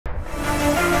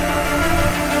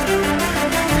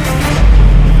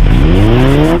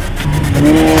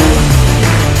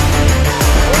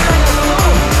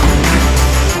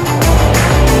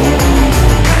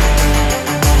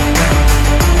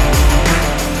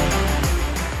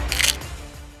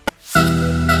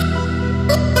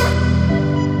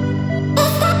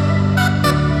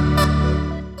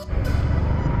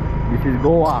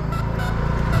Goa.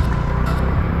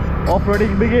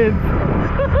 Off-roading begins.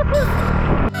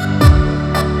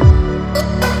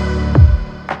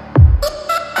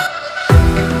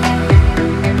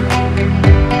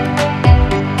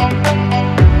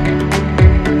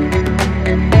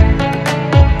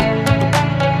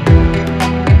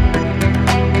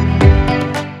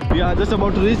 We are just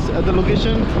about to reach at the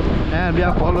location, and we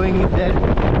are following that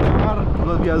car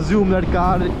because we assume that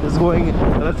car is going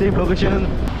at the same location.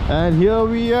 And here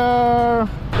we are.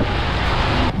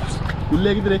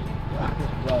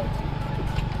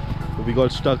 We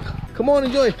got stuck. Come on,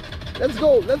 enjoy. Let's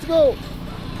go. Let's go.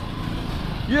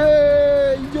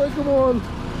 Yay! Enjoy. Come on.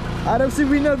 RFC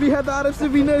winner. We have the RFC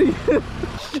winner.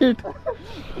 Shit.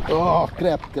 Oh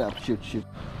crap! Shit.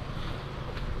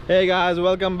 Hey guys,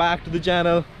 welcome back to the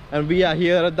channel. And we are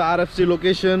here at the RFC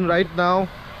location right now,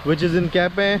 which is in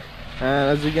Cape. And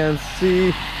as you can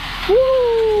see,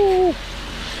 woo!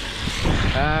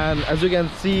 And as you can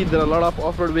see, there are a lot of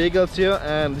off-road vehicles here,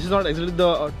 and this is not exactly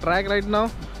the track right now.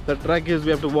 The track is,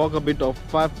 we have to walk a bit of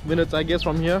 5 minutes I guess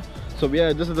from here. So we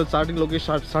are just at the starting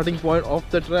point of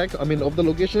the track, I mean of the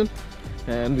location,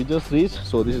 and we just reached.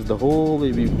 So this is the whole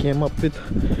way we came up with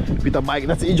a bike.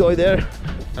 Let's enjoy there.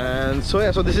 And so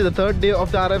yeah, so this is the third day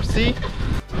of the RFC.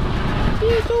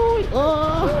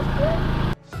 Oh.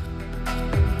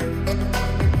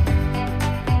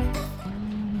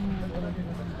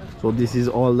 So this is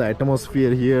all the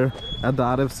atmosphere here at the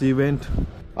RFC event.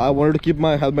 I wanted to keep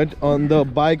my helmet on the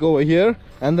bike over here,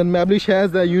 and then Mablish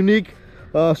has the unique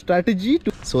strategy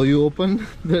to, so you open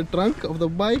the trunk of the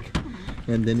bike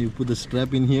and then you put the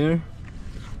strap in here.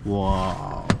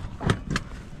 Wow,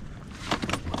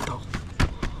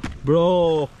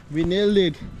 bro, we nailed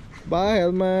it. Bye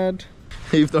helmet.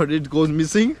 If the it goes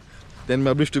missing, then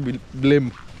Mablish to be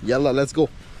blamed. Yalla, let's go.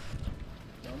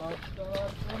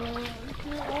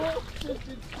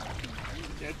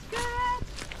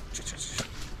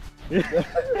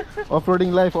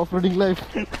 Off-roading life.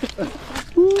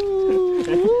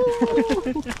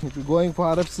 If you're going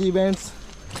for RFC events,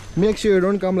 make sure you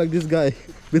don't come like this guy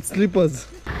with slippers.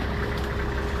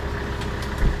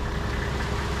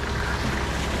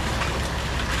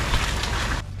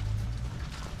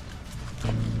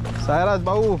 Sairaj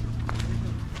Babu.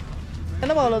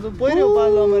 I'm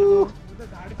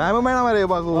a man of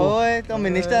Babu. Oh, to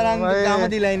minister ang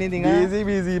kamadi line ni tinga.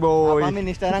 Busy boy. Apa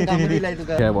minister ang kamadi line tu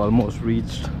ka. We have almost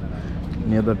reached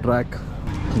near the track.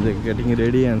 They're getting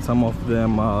ready, and some of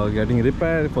them are getting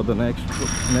repaired for the next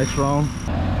round.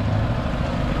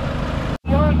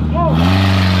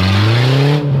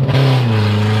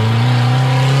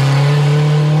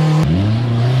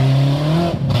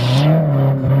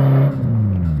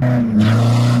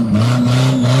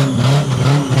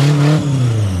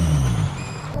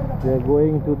 We are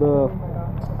going to the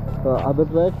other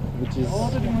track, which is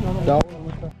down.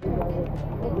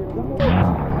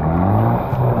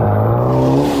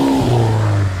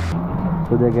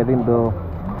 So they are getting the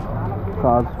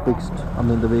cars fixed, I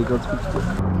mean the vehicles fixed.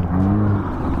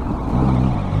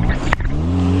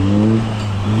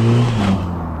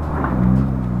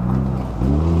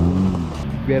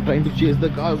 We are trying to chase the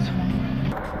cars.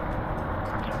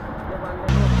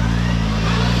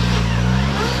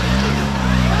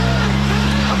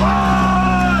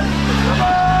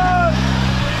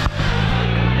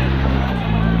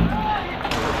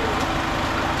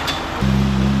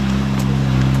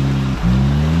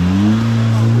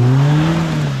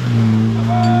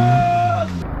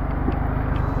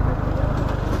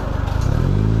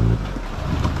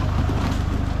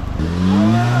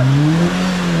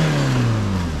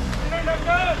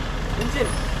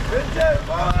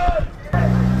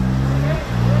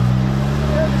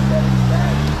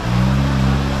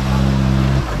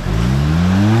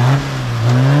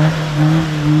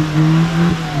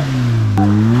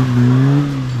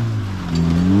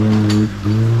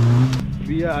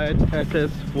 We are at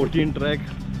SS14 track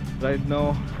right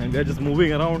now, and we are just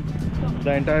moving around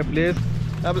the entire place.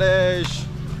 Ablish!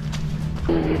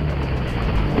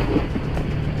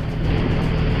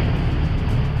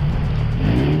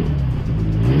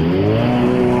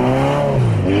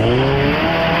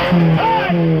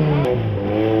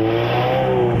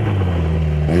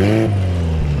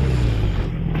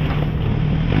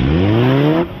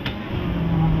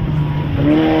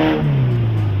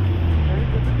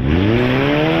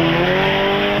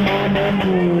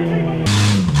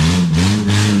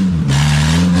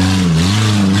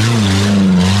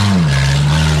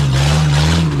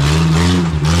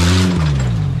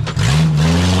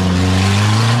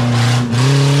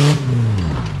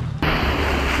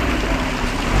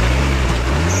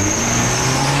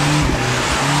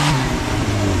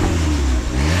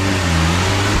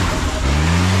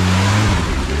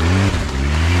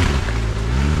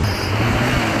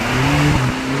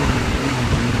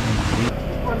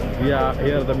 we are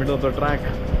here at the middle of the track.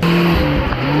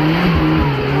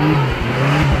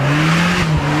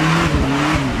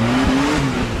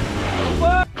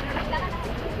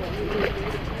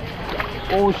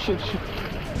 Oh shit, shit.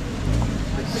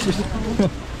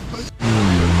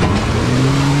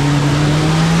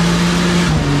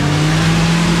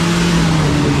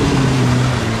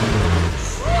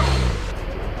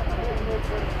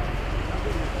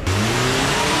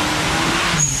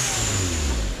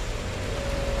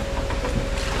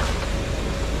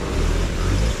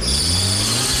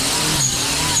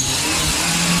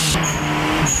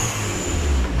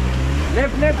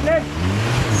 Left, left, left.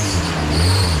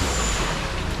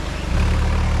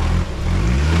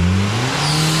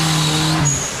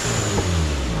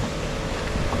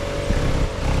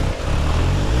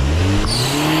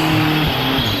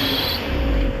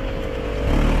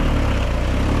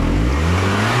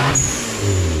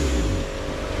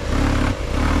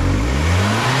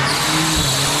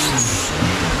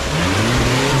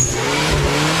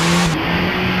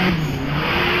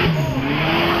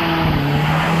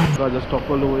 I just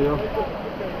toppled over here.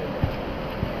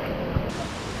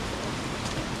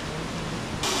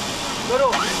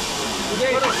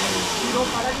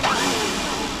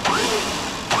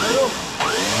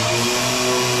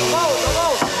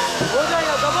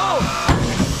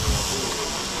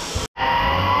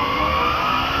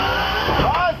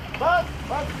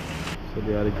 So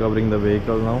they are recovering the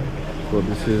vehicle now. So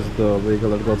this is the vehicle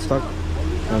that got stuck,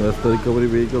 and that's the recovery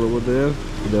vehicle over there.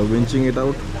 So they are winching it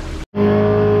out.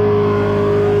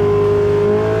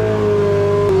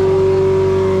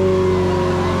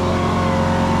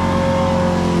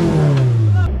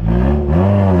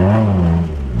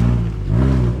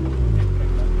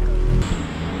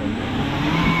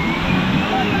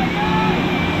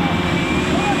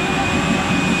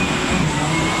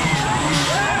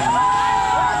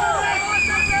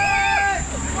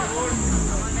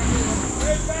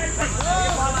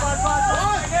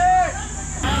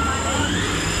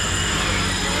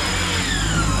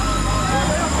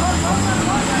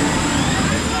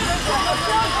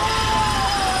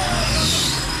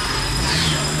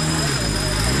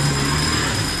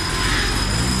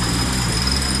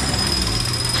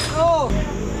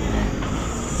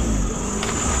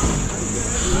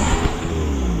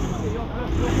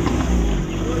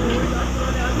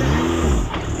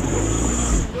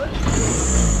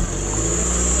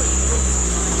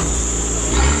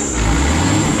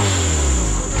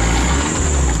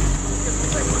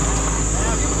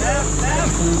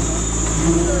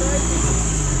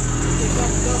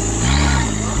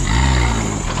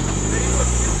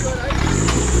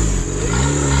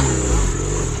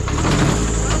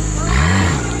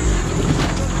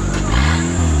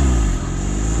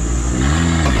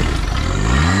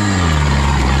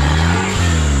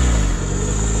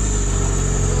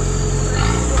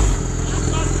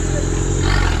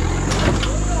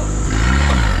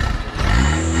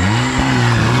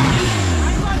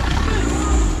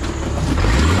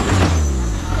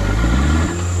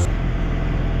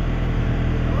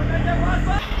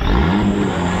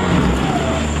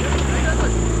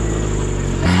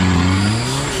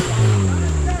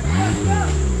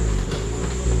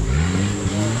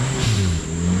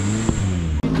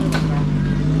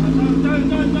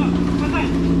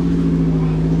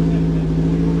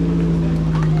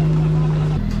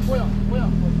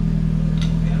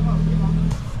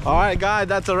 Alright guys,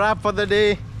 that's a wrap for the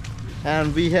day,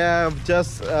 and we have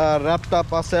just wrapped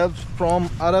up ourselves from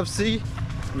RFC.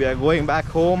 We are going back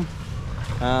home.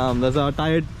 There's our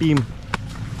tired team,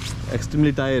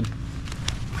 extremely tired.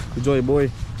 Enjoy, boy.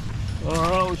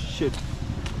 Oh shit.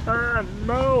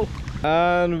 No.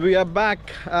 And we are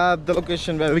back at the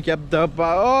location where we kept the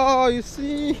oh, you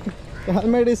see, the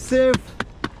helmet is safe,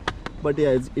 but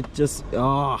yeah, it just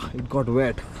it got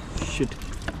wet. Shit.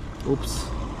 Oops.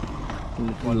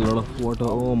 A lot of water.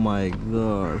 Oh my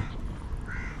god.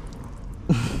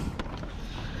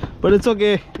 But it's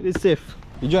okay, it is safe.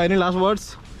 Did you have any last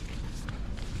words?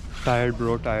 Tired,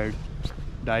 bro, tired.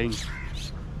 Dying.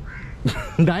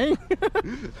 Dying?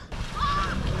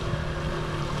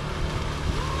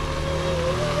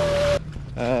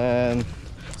 And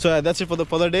so yeah, that's it for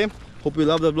the day. Hope you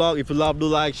love the vlog. If you love, do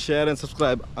like, share and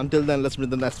subscribe. Until then, let's meet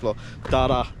in the next vlog.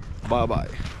 Tada, bye bye.